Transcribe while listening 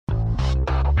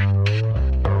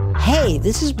Hey,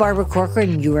 this is Barbara Corcoran,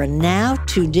 and you are now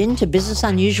tuned in to Business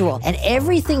Unusual. And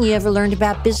everything you ever learned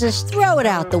about business, throw it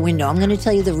out the window. I'm going to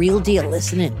tell you the real deal.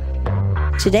 Listen in.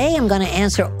 Today, I'm going to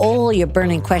answer all your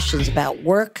burning questions about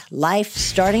work, life,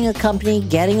 starting a company,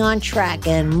 getting on track,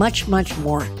 and much, much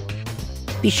more.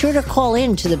 Be sure to call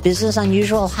in to the Business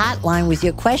Unusual hotline with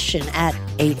your question at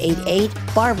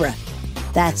 888-BARBARA.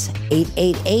 That's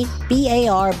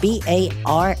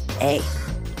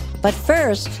 888-BARBARA. But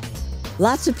first,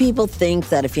 lots of people think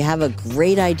that if you have a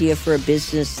great idea for a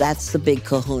business, that's the big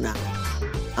kahuna.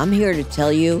 I'm here to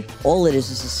tell you all it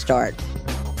is a start.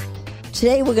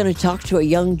 Today, we're going to talk to a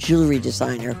young jewelry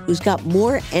designer who's got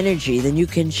more energy than you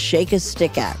can shake a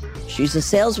stick at. She's a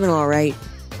salesman, all right.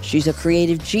 She's a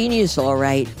creative genius, all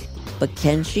right. But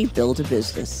can she build a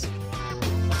business?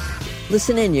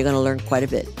 Listen in, you're going to learn quite a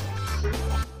bit.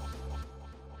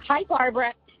 Hi,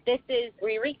 Barbara. This is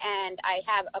Riri, and I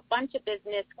have a bunch of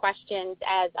business questions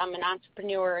as I'm an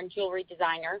entrepreneur and jewelry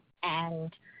designer,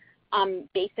 and I'm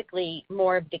basically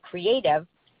more of the creative,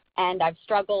 and I've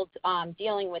struggled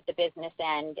dealing with the business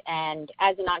end, and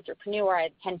as an entrepreneur,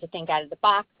 I tend to think out of the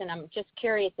box, and I'm just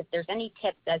curious if there's any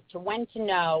tips as to when to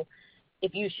know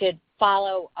if you should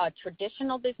follow a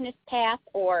traditional business path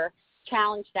or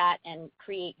challenge that and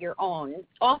create your own.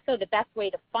 Also, the best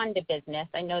way to fund a business.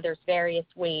 I know there's various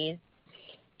ways.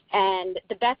 And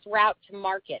the best route to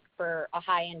market for a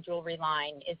high-end jewelry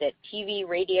line, is it TV,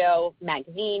 radio,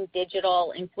 magazine,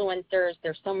 digital, influencers?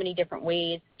 There's so many different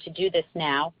ways to do this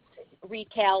now.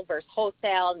 Retail versus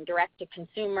wholesale and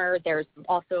direct-to-consumer. There's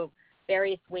also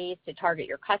various ways to target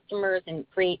your customers and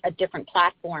create a different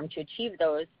platform to achieve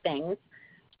those things.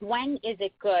 When is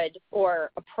it good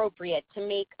or appropriate to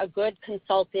make a good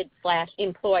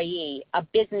consultant/employee a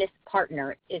business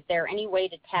partner? Is there any way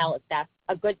to tell if that's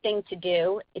a good thing to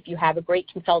do? If you have a great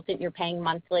consultant you're paying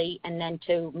monthly, and then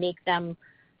to make them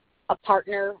a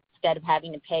partner instead of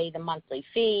having to pay the monthly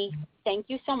fee? Thank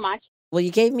you so much. Well,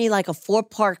 you gave me like a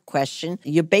 4-part question.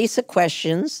 Your basic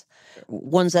questions,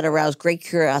 ones that arouse great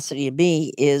curiosity to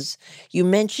me, is you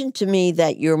mentioned to me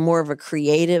that you're more of a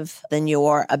creative than you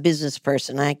are a business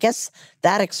person. I guess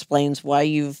that explains why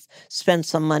you've spent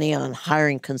some money on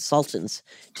hiring consultants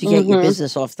to get your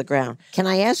business off the ground. Can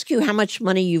I ask you how much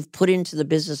money you've put into the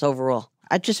business overall?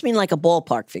 I just mean like a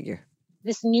ballpark figure.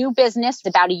 This new business is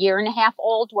about 1.5 years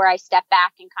old, where I stepped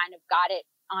back and kind of got it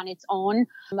on its own.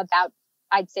 About,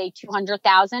 I'd say,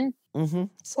 $200,000.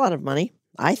 It's a lot of money,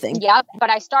 I think. Yep. But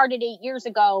I started 8 years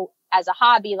ago as a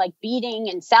hobby, like beading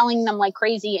and selling them like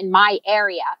crazy in my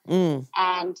area. And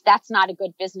that's not a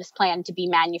good business plan, to be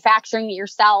manufacturing it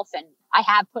yourself. And I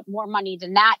have put more money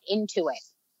than that into it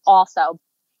also.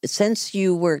 Since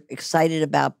you were excited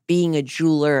about being a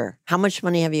jeweler, how much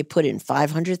money have you put in?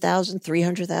 500,000,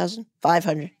 300,000,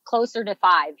 500? Closer to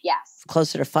 5, yes.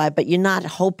 Closer to 5, but you're not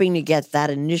hoping to get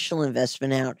that initial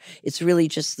investment out. It's really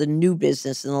just the new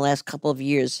business in the last couple of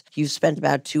years. You've spent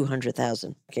about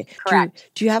 200,000. Okay. Correct.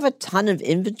 Do you have a ton of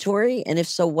inventory? And if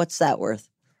so, what's that worth?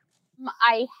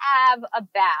 I have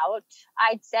about,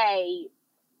 I'd say,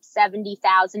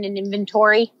 70,000 in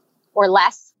inventory or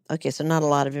less. Okay, so not a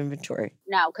lot of inventory.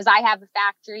 No, because I have a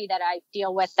factory that I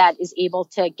deal with that is able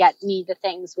to get me the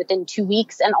things within 2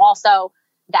 weeks. And also,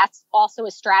 that's also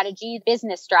a strategy,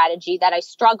 business strategy that I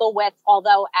struggle with.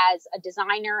 Although as a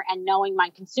designer and knowing my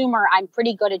consumer, I'm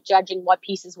pretty good at judging what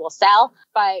pieces will sell.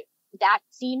 But that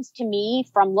seems to me,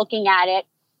 from looking at it,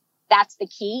 that's the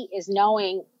key, is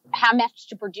knowing how much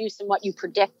to produce and what you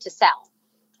predict to sell.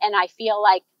 And I feel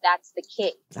like that's the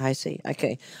key. I see.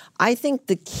 Okay. I think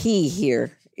the key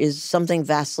here is something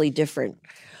vastly different.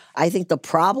 I think the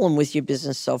problem with your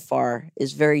business so far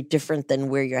is very different than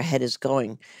where your head is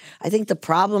going. I think the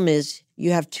problem is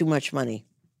you have too much money.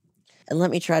 And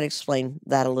let me try to explain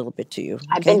that a little bit to you. Okay?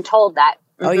 I've been told that.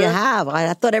 Oh, you have?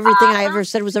 I thought everything I ever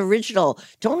said was original.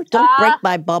 Don't break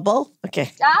my bubble.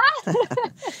 Okay.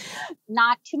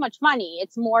 Not too much money.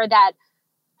 It's more that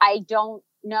I don't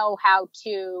know how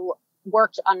to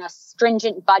work on a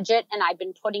stringent budget, and I've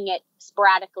been putting it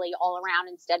sporadically all around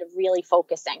instead of really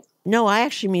focusing. No, I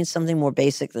actually mean something more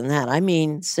basic than that. I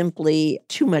mean simply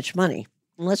too much money.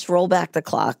 Let's roll back the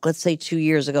clock. Let's say 2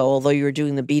 years ago, although you were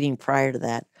doing the beading prior to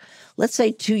that. Let's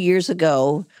say 2 years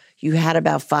ago, you had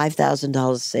about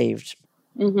 $5,000 saved.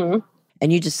 And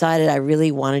you decided, I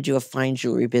really want to do a fine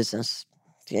jewelry business.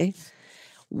 Okay.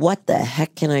 What the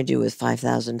heck can I do with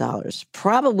 $5,000?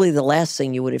 Probably the last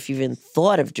thing you would have even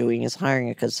thought of doing is hiring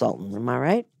a consultant. Am I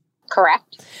right?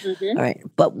 Correct. All right.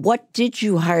 But what did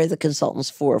you hire the consultants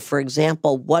for? For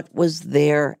example, what was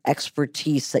their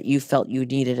expertise that you felt you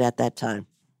needed at that time?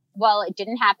 Well, it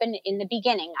didn't happen in the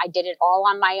beginning. I did it all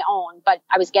on my own, but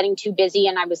I was getting too busy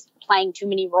and I was playing too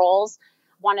many roles.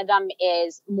 One of them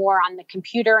is more on the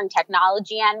computer and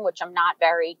technology end, which I'm not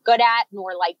very good at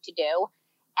nor like to do.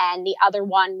 And the other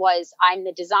one was I'm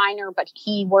the designer, but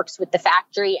he works with the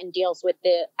factory and deals with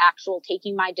the actual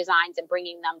taking my designs and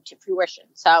bringing them to fruition.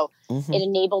 So it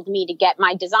enabled me to get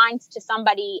my designs to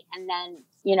somebody and then,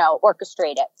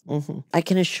 orchestrate it. I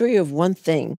can assure you of one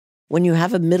thing. When you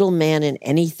have a middleman in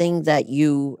anything that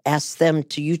you ask them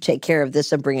to, you take care of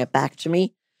this and bring it back to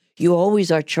me, you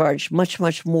always are charged much,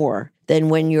 much more than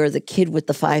when you're the kid with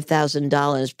the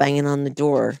 $5,000 banging on the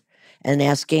door and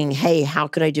asking, hey, how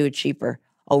could I do it cheaper?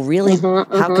 Oh, really?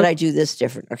 How could I do this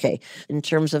different? Okay. In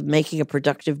terms of making a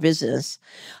productive business,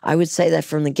 I would say that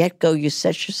from the get-go, you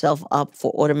set yourself up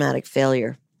for automatic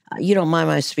failure. You don't mind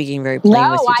my speaking very plain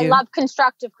with you, do you? No, I love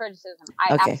constructive criticism.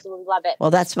 I absolutely love it. Well,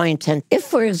 that's my intent. If,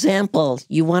 for example,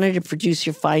 you wanted to produce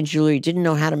your fine jewelry, didn't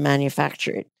know how to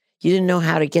manufacture it, you didn't know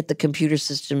how to get the computer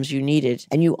systems you needed,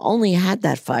 and you only had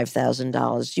that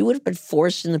 $5,000, you would have been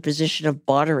forced in the position of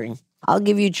bartering. I'll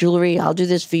give you jewelry. I'll do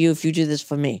this for you if you do this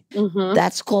for me.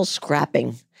 That's called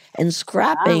scrapping. And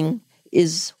scrapping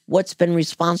is what's been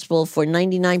responsible for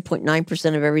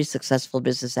 99.9% of every successful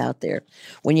business out there.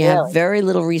 When you have very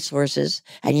little resources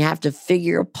and you have to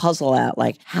figure a puzzle out,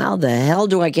 like how the hell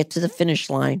do I get to the finish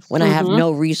line when I have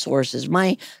no resources?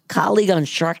 My colleague on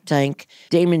Shark Tank,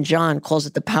 Damon John, calls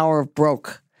it the power of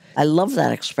broke. I love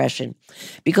that expression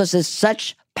because there's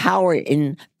such power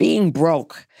in being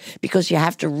broke because you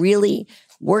have to really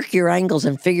work your angles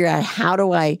and figure out how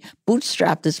do I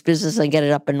bootstrap this business and get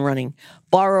it up and running.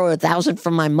 Borrow $1,000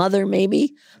 from my mother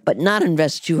maybe, but not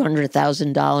invest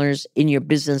 $200,000 in your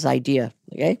business idea.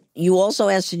 Okay. You also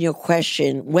asked in your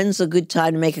question, when's a good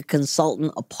time to make a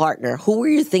consultant a partner? Who were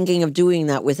you thinking of doing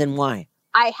that with and why?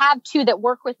 I have two that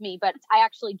work with me, but I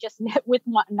actually just met with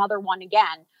another one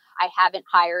again. I haven't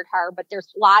hired her, but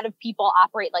there's a lot of people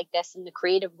operate like this in the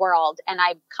creative world, and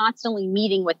I'm constantly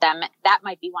meeting with them. That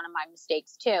might be one of my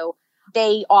mistakes too.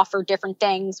 They offer different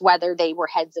things, whether they were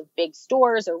heads of big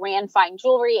stores or ran fine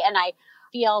jewelry. And I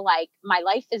feel like my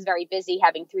life is very busy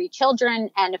having 3 children.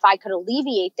 And if I could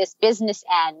alleviate this business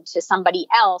end to somebody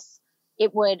else,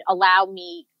 it would allow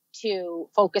me to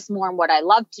focus more on what I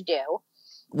love to do.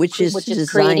 Which is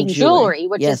creating jewelry,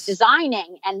 which is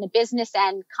designing. And the business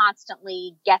end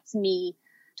constantly gets me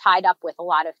tied up with a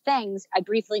lot of things. I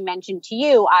briefly mentioned to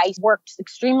you, I worked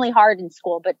extremely hard in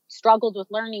school, but struggled with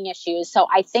learning issues. So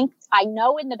I think I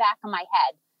know in the back of my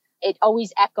head, it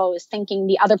always echoes thinking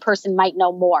the other person might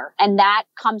know more. And that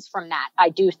comes from that. I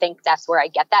do think that's where I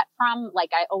get that from.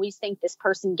 Like I always think this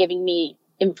person giving me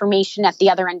information at the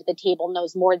other end of the table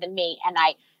knows more than me. And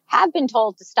I have been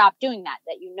told to stop doing that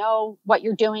you know what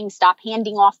you're doing, stop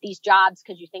handing off these jobs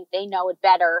because you think they know it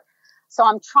better. So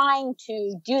I'm trying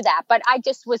to do that. But I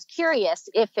just was curious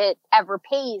if it ever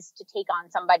pays to take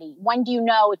on somebody. When do you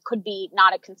know it could be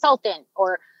not a consultant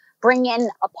or bring in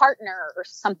a partner or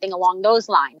something along those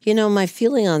lines? You know, my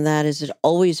feeling on that is it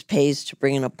always pays to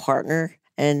bring in a partner.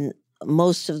 And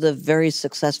most of the very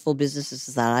successful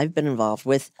businesses that I've been involved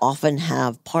with often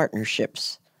have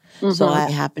partnerships. So I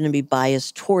happen to be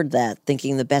biased toward that,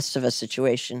 thinking the best of a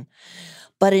situation.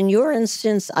 But in your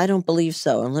instance, I don't believe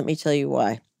so. And let me tell you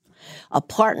why. A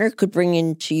partner could bring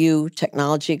into you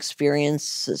technology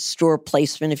experience, store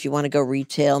placement if you want to go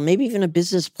retail, maybe even a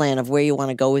business plan of where you want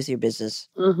to go with your business.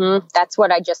 That's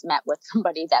what I just met with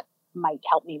somebody that might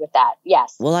help me with that.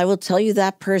 Yes. Well, I will tell you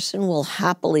that person will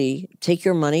happily take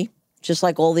your money, just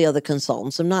like all the other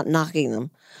consultants. I'm not knocking them.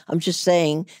 I'm just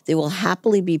saying they will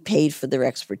happily be paid for their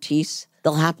expertise.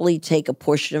 They'll happily take a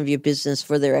portion of your business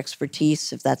for their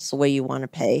expertise if that's the way you want to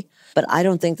pay. But I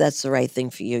don't think that's the right thing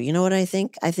for you. You know what I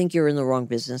think? I think you're in the wrong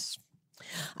business.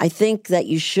 I think that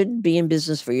you shouldn't be in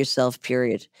business for yourself,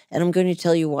 period. And I'm going to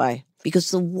tell you why.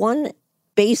 Because the one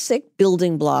basic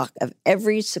building block of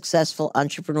every successful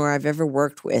entrepreneur I've ever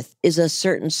worked with is a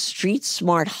certain street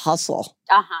smart hustle.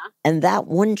 And that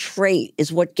one trait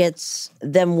is what gets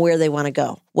them where they want to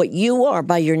go. What you are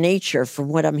by your nature, from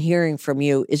what I'm hearing from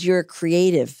you, is you're a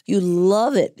creative. You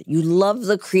love it. You love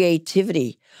the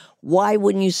creativity. Why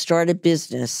wouldn't you start a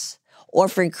business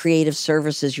offering creative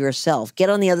services yourself? Get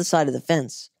on the other side of the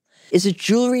fence. Is it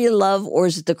jewelry you love or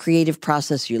is it the creative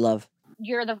process you love?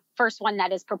 You're the first one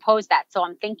that has proposed that. So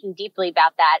I'm thinking deeply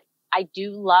about that. I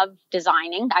do love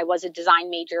designing. I was a design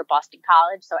major at Boston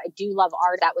College. So I do love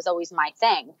art. That was always my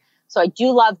thing. So I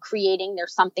do love creating.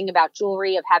 There's something about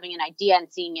jewelry of having an idea and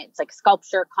seeing it. It's like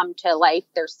sculpture come to life.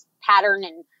 There's pattern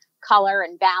and color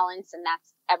and balance. And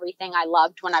everything I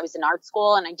loved when I was in art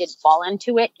school, and I didn't fall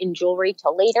into it in jewelry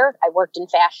till later. I worked in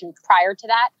fashion prior to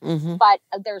that. But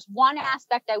there's one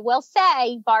aspect I will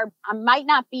say, Barb, I might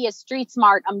not be as street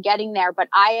smart. I'm getting there, but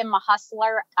I am a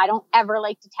hustler. I don't ever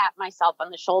like to tap myself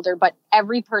on the shoulder, but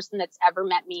every person that's ever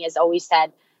met me has always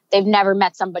said they've never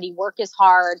met somebody work as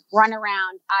hard, run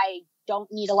around. I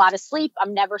don't need a lot of sleep.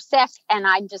 I'm never sick, and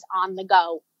I'm just on the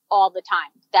go all the time.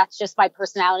 That's just my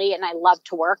personality, and I love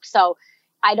to work. So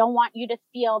I don't want you to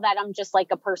feel that I'm just like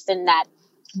a person that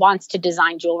wants to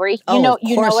design jewelry. You know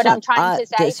what I'm trying to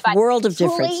say. This world of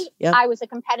difference. Yep. I was a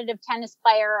competitive tennis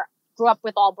player, grew up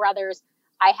with all brothers.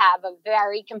 I have a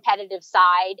very competitive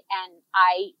side, and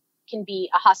I can be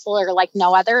a hustler like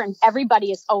no other. And everybody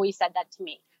has always said that to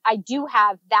me. I do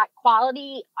have that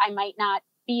quality. I might not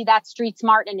be that street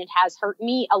smart, and it has hurt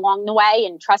me along the way,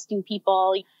 and trusting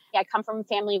people. I come from a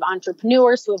family of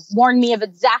entrepreneurs who have warned me of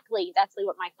exactly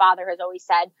what my father has always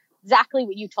said, exactly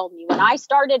what you told me. When I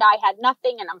started, I had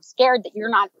nothing, and I'm scared that you're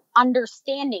not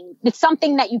understanding. It's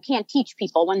something that you can't teach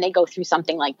people when they go through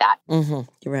something like that. You're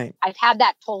right. I've had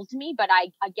that told to me, but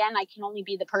I can only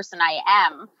be the person I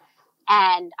am.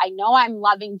 And I know I'm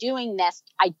loving doing this.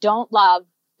 I don't love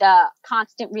the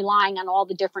constant relying on all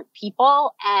the different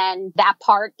people and that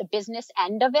part, the business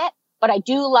end of it. But I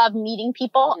do love meeting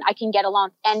people, and I can get along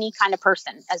with any kind of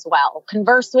person as well,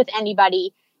 converse with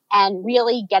anybody and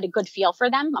really get a good feel for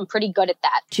them. I'm pretty good at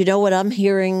that. Do you know what I'm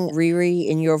hearing, Riri,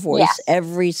 in your voice? Yes.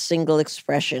 Every single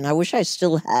expression. I wish I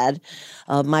still had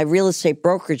my real estate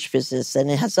brokerage business,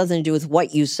 and it has nothing to do with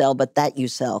what you sell, but that you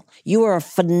sell. You are a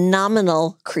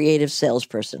phenomenal creative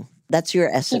salesperson. That's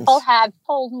your essence. People have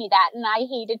told me that, and I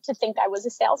hated to think I was a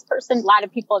salesperson. A lot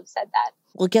of people have said that.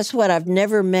 Well, guess what? I've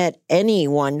never met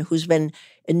anyone who's been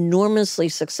enormously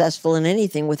successful in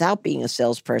anything without being a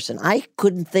salesperson. I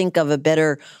couldn't think of a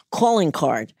better calling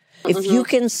card. If you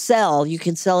can sell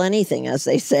anything, as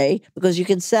they say, because you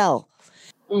can sell.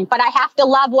 But I have to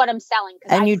love what I'm selling.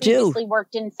 And you do. I previously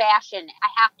worked in fashion. I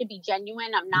have to be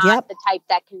genuine. I'm not the type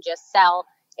that can just sell.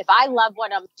 If I love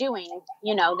what I'm doing,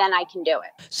 then I can do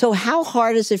it. So how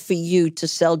hard is it for you to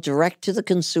sell direct to the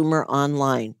consumer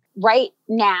online? Right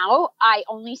now, I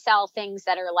only sell things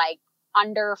that are like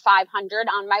under 500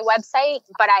 on my website,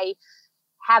 but I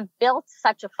have built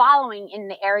such a following in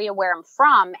the area where I'm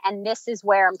from. And this is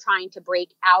where I'm trying to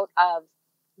break out of.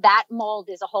 That mold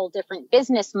is a whole different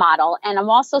business model. And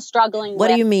I'm also struggling What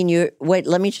do you mean? Wait,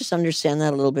 let me just understand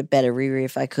that a little bit better, Riri,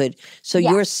 if I could. So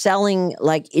you're selling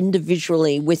like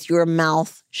individually with your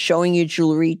mouth, showing your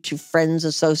jewelry to friends,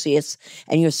 associates,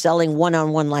 and you're selling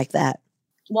one-on-one like that?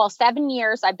 Well, 7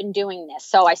 years I've been doing this.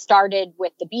 So I started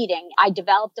with the beading. I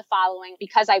developed a following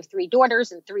because I have 3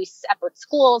 daughters in 3 separate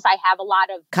schools. I have a lot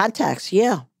of contacts.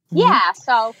 Yeah. Yeah.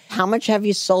 So how much have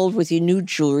you sold with your new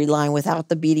jewelry line without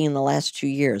the beading in the last 2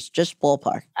 years? Just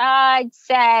ballpark. I'd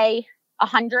say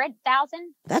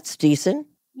 100,000. That's decent.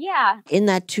 Yeah. In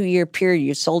that 2-year period,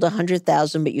 you sold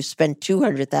 100,000, but you spent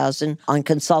 200,000 on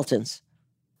consultants.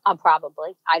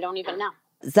 Probably. I don't even know.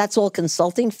 That's all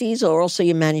consulting fees or also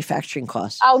your manufacturing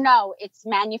costs? Oh, no. It's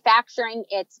manufacturing.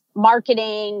 It's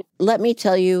marketing. Let me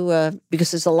tell you,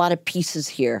 because there's a lot of pieces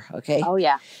here, okay? Oh,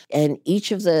 yeah. And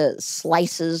each of the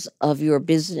slices of your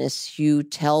business you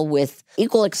tell with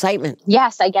equal excitement.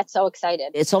 Yes, I get so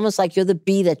excited. It's almost like you're the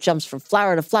bee that jumps from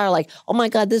flower to flower, like, oh my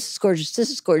God, this is gorgeous, this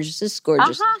is gorgeous, this is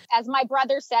gorgeous. As my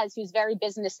brother says, who's very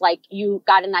business-like, you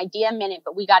got an idea a minute,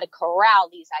 but we got to corral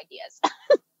these ideas.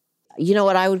 You know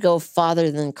what? I would go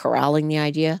farther than corralling the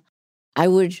idea. I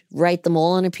would write them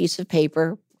all on a piece of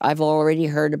paper. I've already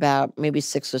heard about maybe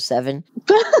 6 or 7.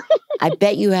 I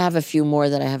bet you have a few more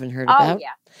that I haven't heard about. Oh,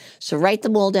 yeah. So write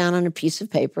them all down on a piece of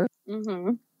paper.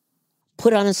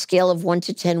 Put on a scale of 1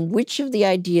 to 10, which of the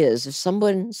ideas, if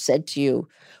someone said to you,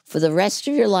 for the rest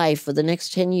of your life, for the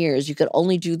next 10 years, you could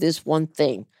only do this one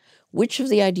thing, which of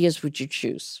the ideas would you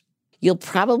choose? You'll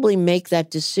probably make that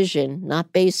decision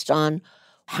not based on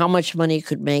how much money it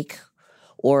could make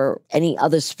or any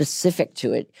other specific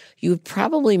to it. You would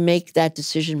probably make that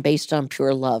decision based on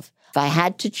pure love. If I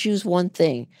had to choose one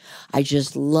thing, I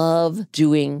just love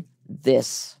doing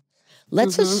this.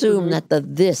 Let's assume that the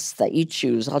this that you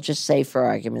choose, I'll just say for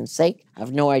argument's sake, I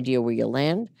have no idea where you'll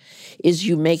land, is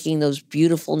you making those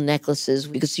beautiful necklaces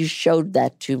because you showed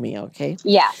that to me, okay?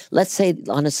 Yeah. Let's say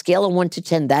on a scale of 1 to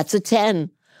 10, that's a 10.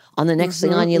 On the next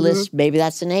thing on your list, maybe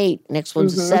that's an 8. Next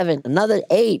one's a 7, another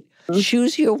 8.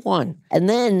 Choose your one. And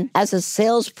then as a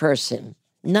salesperson,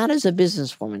 not as a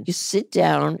businesswoman, you sit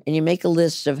down and you make a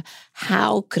list of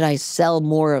how could I sell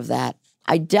more of that?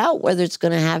 I doubt whether it's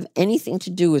going to have anything to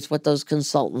do with what those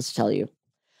consultants tell you.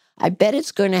 I bet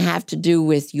it's going to have to do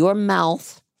with your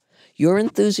mouth, your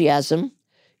enthusiasm,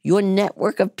 your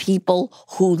network of people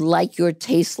who like your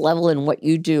taste level and what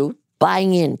you do,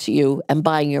 buying into you and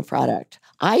buying your product.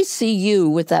 I see you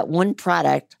with that one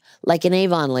product like an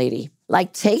Avon lady,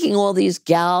 like taking all these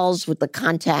gals with the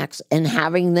contacts and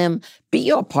having them be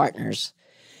your partners.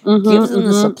 Give them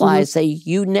the supplies. Say,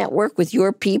 you network with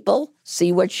your people,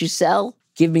 see what you sell,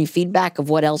 give me feedback of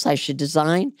what else I should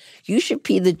design. You should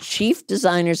be the chief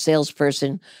designer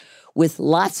salesperson with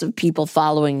lots of people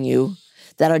following you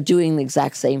that are doing the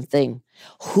exact same thing.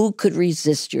 Who could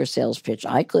resist your sales pitch?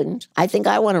 I couldn't. I think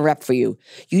I want a rep for you.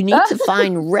 You need to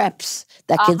find reps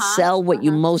that can sell what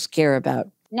you most care about.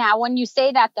 Now, when you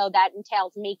say that, though, that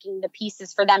entails making the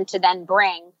pieces for them to then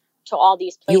bring to all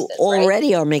these places. You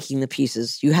already are making the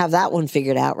pieces. You have that one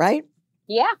figured out, right?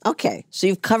 Yeah. Okay. So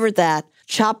you've covered that.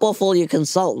 Chop off all your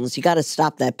consultants. You got to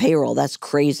stop that payroll. That's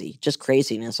crazy. Just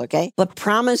craziness, okay? But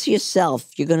promise yourself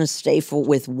you're going to stay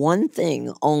with one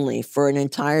thing only for an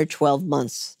entire 12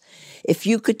 months. If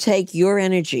you could take your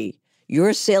energy,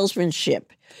 your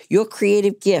salesmanship, your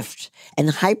creative gift, and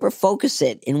hyper-focus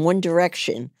it in one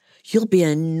direction, you'll be an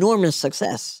enormous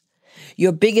success.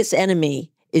 Your biggest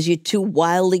enemy is you're too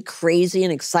wildly crazy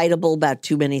and excitable about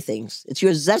too many things. It's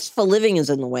your zest for living is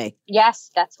in the way. Yes,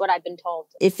 that's what I've been told.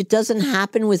 If it doesn't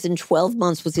happen within 12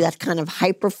 months with that kind of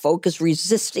hyper-focus,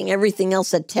 resisting everything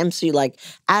else that tempts you, like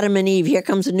Adam and Eve, here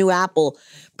comes a new apple,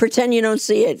 pretend you don't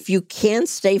see it. If you can't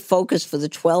stay focused for the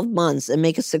 12 months and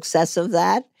make a success of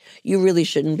that, you really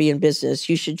shouldn't be in business.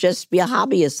 You should just be a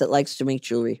hobbyist that likes to make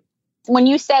jewelry. When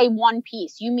you say one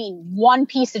piece, you mean one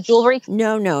piece of jewelry?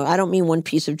 No, I don't mean one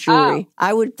piece of jewelry. Oh.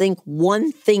 I would think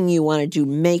one thing you want to do,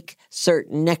 make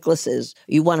certain necklaces.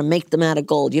 You want to make them out of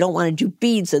gold. You don't want to do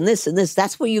beads and this and this.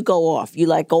 That's where you go off. You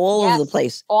like go all over the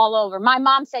place. All over. My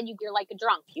mom said you're like a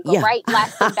drunk. You go right,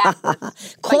 left, and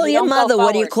backwards. Call your mother.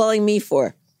 What are you calling me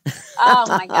for? Oh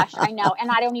my gosh, I know. And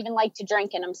I don't even like to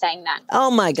drink, and I'm saying that. Oh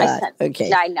my God.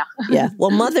 Okay. I know. Yeah. Well,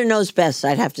 mother knows best,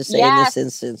 I'd have to say in this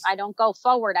instance. I don't go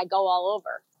forward, I go all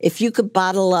over. If you could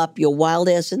bottle up your wild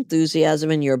ass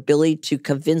enthusiasm and your ability to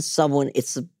convince someone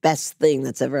it's the best thing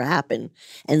that's ever happened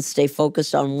and stay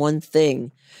focused on one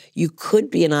thing, you could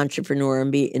be an entrepreneur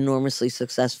and be enormously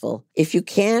successful. If you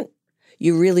can't,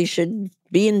 you really should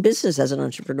be in business as an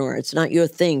entrepreneur. It's not your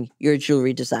thing. You're a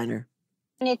jewelry designer.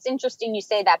 And it's interesting you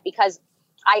say that because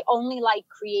I only like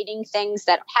creating things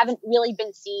that haven't really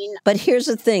been seen. But here's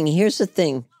the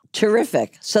thing.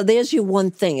 Terrific. So there's your one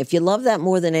thing. If you love that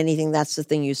more than anything, that's the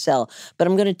thing you sell. But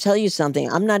I'm going to tell you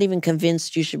something. I'm not even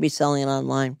convinced you should be selling it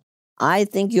online. I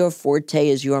think your forte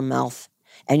is your mouth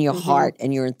and your heart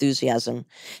and your enthusiasm.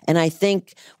 And I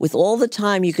think with all the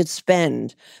time you could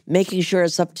spend making sure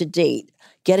it's up to date,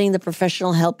 getting the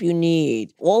professional help you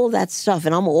need, all of that stuff.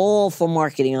 And I'm all for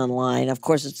marketing online. Of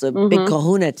course, it's a big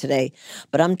kahuna today.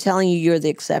 But I'm telling you, you're the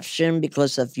exception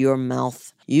because of your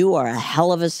mouth. You are a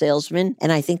hell of a salesman.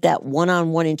 And I think that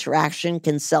one-on-one interaction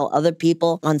can sell other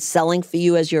people on selling for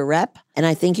you as your rep. And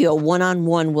I think your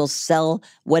one-on-one will sell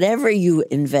whatever you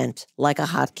invent like a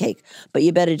hotcake. But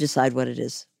you better decide what it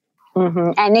is.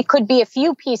 And it could be a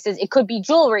few pieces. It could be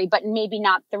jewelry, but maybe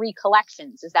not 3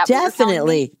 collections. Is that what you're telling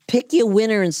me? Pick your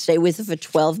winner and stay with it for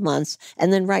 12 months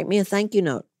and then write me a thank you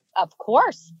note. Of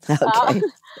course. Okay.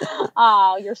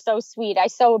 Oh, you're so sweet. I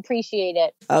so appreciate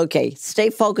it. Okay. Stay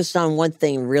focused on one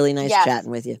thing. Really nice chatting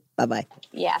with you. Bye-bye.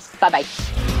 Yes. Bye-bye.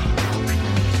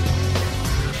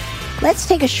 Let's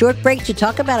take a short break to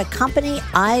talk about a company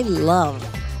I love.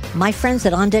 My friends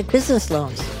at On Deck Business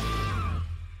Loans.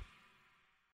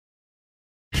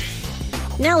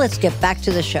 Now let's get back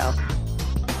to the show.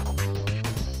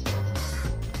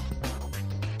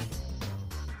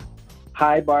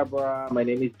 Hi, Barbara. My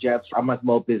name is Jeff. I'm a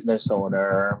small business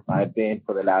owner. I've been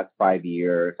for the last 5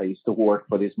 years. I used to work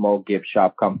for this small gift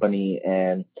shop company,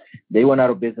 and they went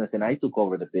out of business, and I took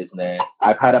over the business.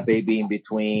 I've had a baby in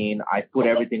between. I put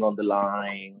everything on the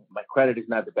line. My credit is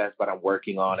not the best, but I'm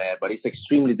working on it. But it's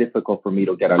extremely difficult for me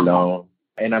to get a loan,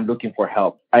 and I'm looking for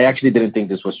help. I actually didn't think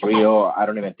this was real. I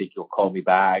don't even think you'll call me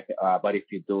back. But if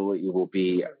you do, it will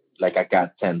be like I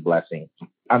got 10 blessings.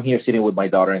 I'm here sitting with my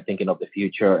daughter and thinking of the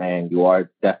future, and you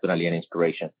are definitely an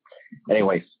inspiration.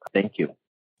 Anyways, thank you.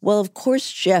 Well, of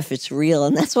course, Jeff, it's real.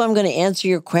 And that's why I'm going to answer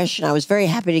your question. I was very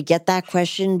happy to get that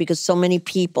question because so many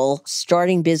people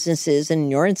starting businesses, and in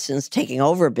your instance, taking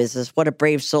over a business, what a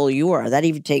brave soul you are. That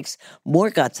even takes more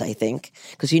guts, I think,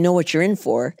 because you know what you're in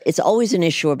for. It's always an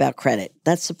issue about credit.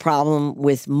 That's the problem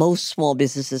with most small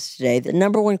businesses today. The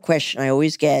number one question I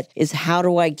always get is, how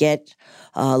do I get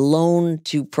a loan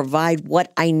to provide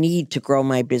what I need to grow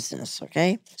my business?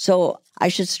 Okay. So I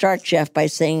should start, Jeff, by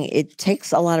saying it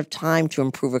takes a lot of time to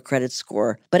improve a credit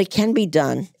score, but it can be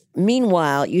done.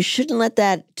 Meanwhile, you shouldn't let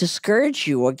that discourage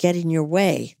you or get in your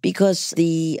way, because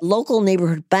the local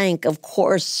neighborhood bank, of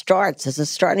course, starts as a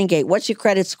starting gate. What's your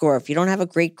credit score? If you don't have a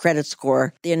great credit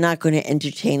score, they're not going to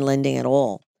entertain lending at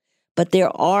all. But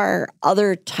there are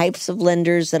other types of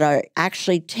lenders that are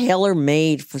actually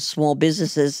tailor-made for small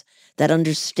businesses that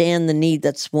understand the need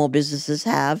that small businesses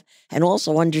have, and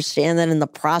also understand that in the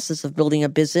process of building a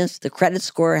business, the credit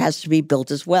score has to be built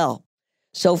as well.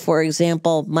 So, for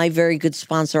example, my very good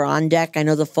sponsor, OnDeck, I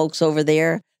know the folks over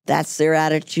there, that's their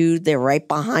attitude. They're right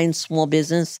behind small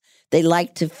business. They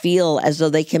like to feel as though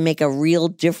they can make a real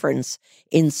difference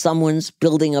in someone's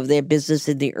building of their business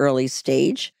in the early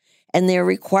stage. And their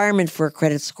requirement for a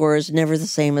credit score is never the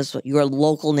same as your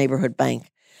local neighborhood bank.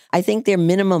 I think their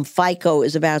minimum FICO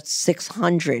is about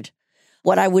 600.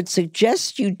 What I would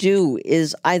suggest you do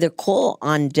is either call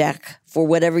OnDeck for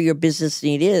whatever your business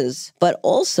need is, but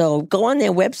also go on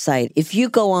their website. If you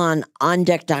go on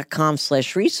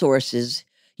ondeck.com/resources,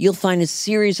 you'll find a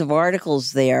series of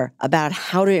articles there about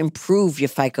how to improve your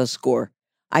FICO score.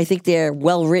 I think they're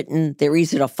well written, they're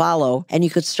easy to follow, and you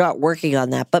could start working on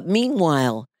that. But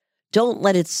meanwhile, don't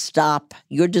let it stop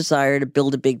your desire to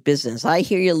build a big business. I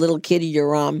hear your little kid in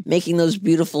your arm making those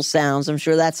beautiful sounds. I'm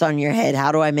sure that's on your head.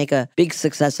 How do I make a big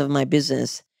success of my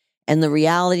business? And the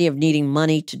reality of needing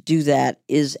money to do that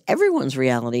is everyone's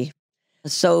reality.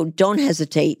 So don't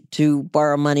hesitate to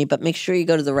borrow money, but make sure you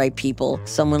go to the right people,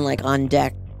 someone like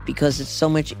OnDeck, because it's so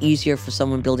much easier for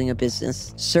someone building a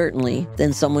business, certainly,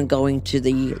 than someone going to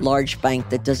the large bank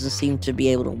that doesn't seem to be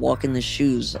able to walk in the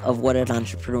shoes of what an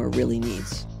entrepreneur really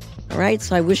needs. All right,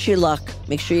 so I wish you luck.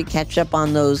 Make sure you catch up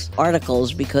on those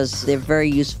articles because they're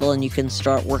very useful and you can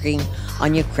start working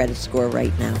on your credit score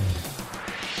right now.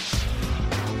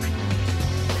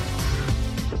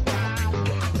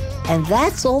 And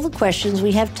that's all the questions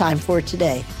we have time for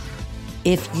today.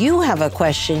 If you have a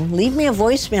question, leave me a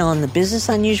voicemail on the Business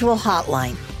Unusual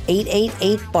hotline,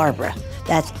 888-BARBARA.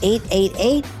 That's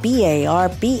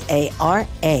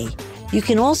 888-BARBARA. You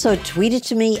can also tweet it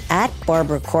to me at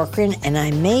Barbara Corcoran, and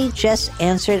I may just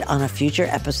answer it on a future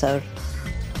episode.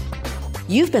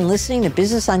 You've been listening to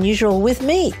Business Unusual with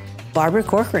me, Barbara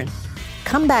Corcoran.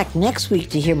 Come back next week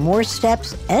to hear more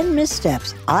steps and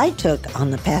missteps I took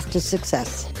on the path to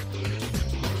success.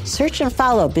 Search and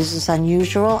follow Business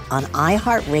Unusual on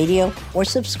iHeartRadio or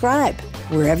subscribe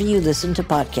wherever you listen to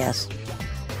podcasts.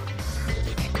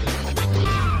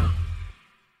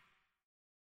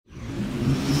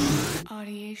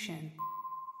 Audiation.